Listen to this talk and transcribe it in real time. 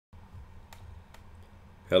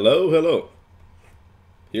Hello, hello.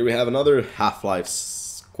 Here we have another Half-Life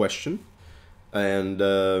question.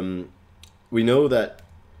 And we know that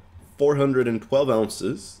 412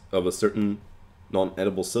 ounces of a certain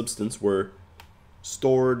non-edible substance were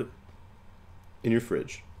stored in your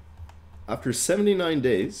fridge. After 79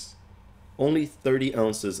 days, only 30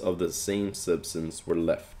 ounces of the same substance were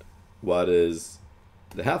left. What is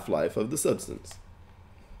the half-life of the substance?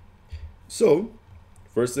 So,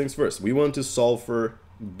 first things first, we want to solve for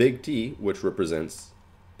big T, which represents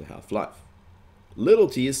the half-life. Little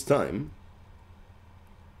t is time,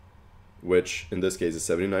 which in this case is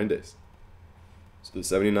 79 days. So the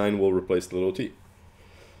 79 will replace little t.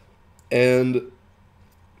 And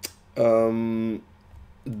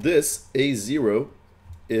this A0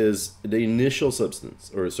 is the initial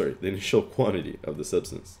substance, or sorry, the initial quantity of the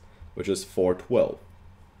substance, which is 412.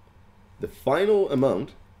 The final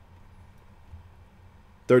amount,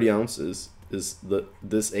 30 ounces, is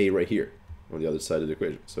this A right here on the other side of the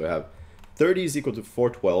equation. So I have 30 is equal to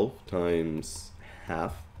 412 times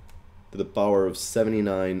half to the power of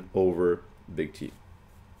 79 over big T.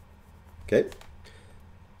 Okay?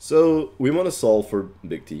 So we want to solve for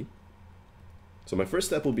big T. So my first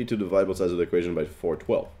step will be to divide both sides of the equation by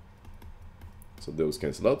 412. So those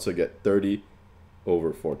cancel out, so I get 30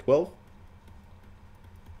 over 412.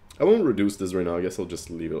 I won't reduce this right now, I guess I'll just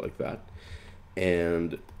leave it like that.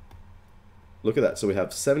 And look at that, so we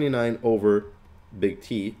have 79 over big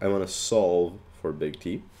T. I want to solve for big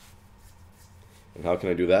T. And how can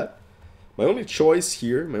I do that? My only choice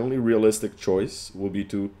here, my only realistic choice, will be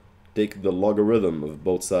to take the logarithm of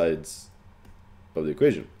both sides of the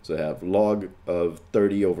equation. So I have log of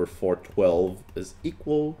 30 over 412 is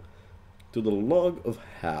equal to the log of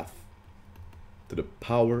half to the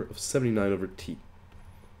power of 79 over t.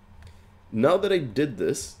 Now that I did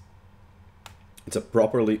this, it's a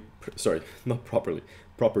proper t,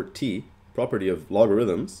 property of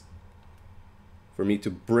logarithms, for me to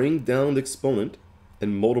bring down the exponent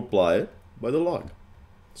and multiply it by the log.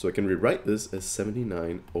 So I can rewrite this as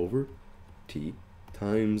 79 over t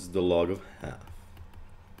times the log of half.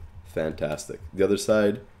 Fantastic. The other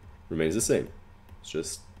side remains the same. It's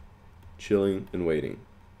just chilling and waiting.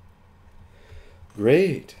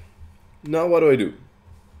 Great. Now what do?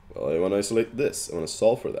 Well, I want to isolate this. I want to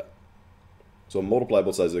solve for that. So I'll multiply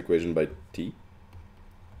both sides of the equation by t.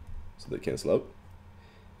 So they cancel out.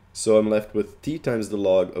 So I'm left with t times the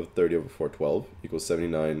log of 30 over 412 equals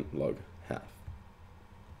 79 log half.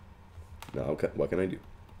 Now what can I do?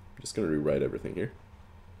 I'm just going to rewrite everything here.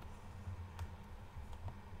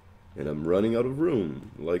 And I'm running out of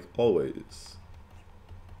room, like always.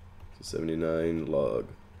 So 79 log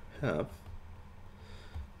half.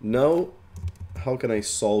 Now, how can I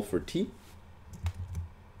solve for t?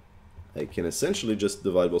 I can essentially just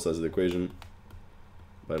divide both sides of the equation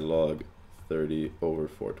by log 30 over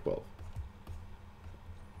 412.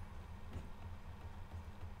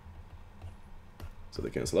 So they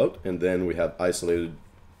cancel out, and then we have isolated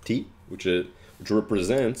t, which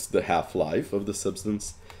represents the half-life of the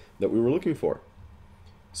substance that we were looking for.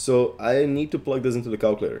 So I need to plug this into the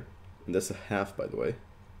calculator, and that's a half, by the way.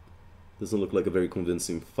 Doesn't look like a very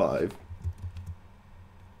convincing 5.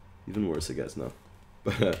 Even worse, I guess, now.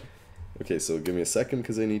 Okay, so give me a second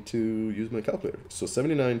because I need to use my calculator. So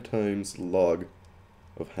 79 times log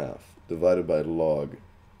of half divided by log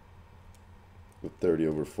of 30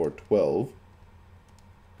 over 412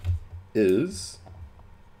 is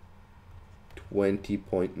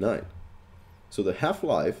 20.9. So the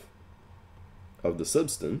half-life of the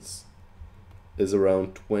substance is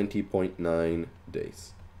around 20.9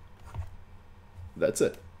 days. That's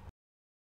it.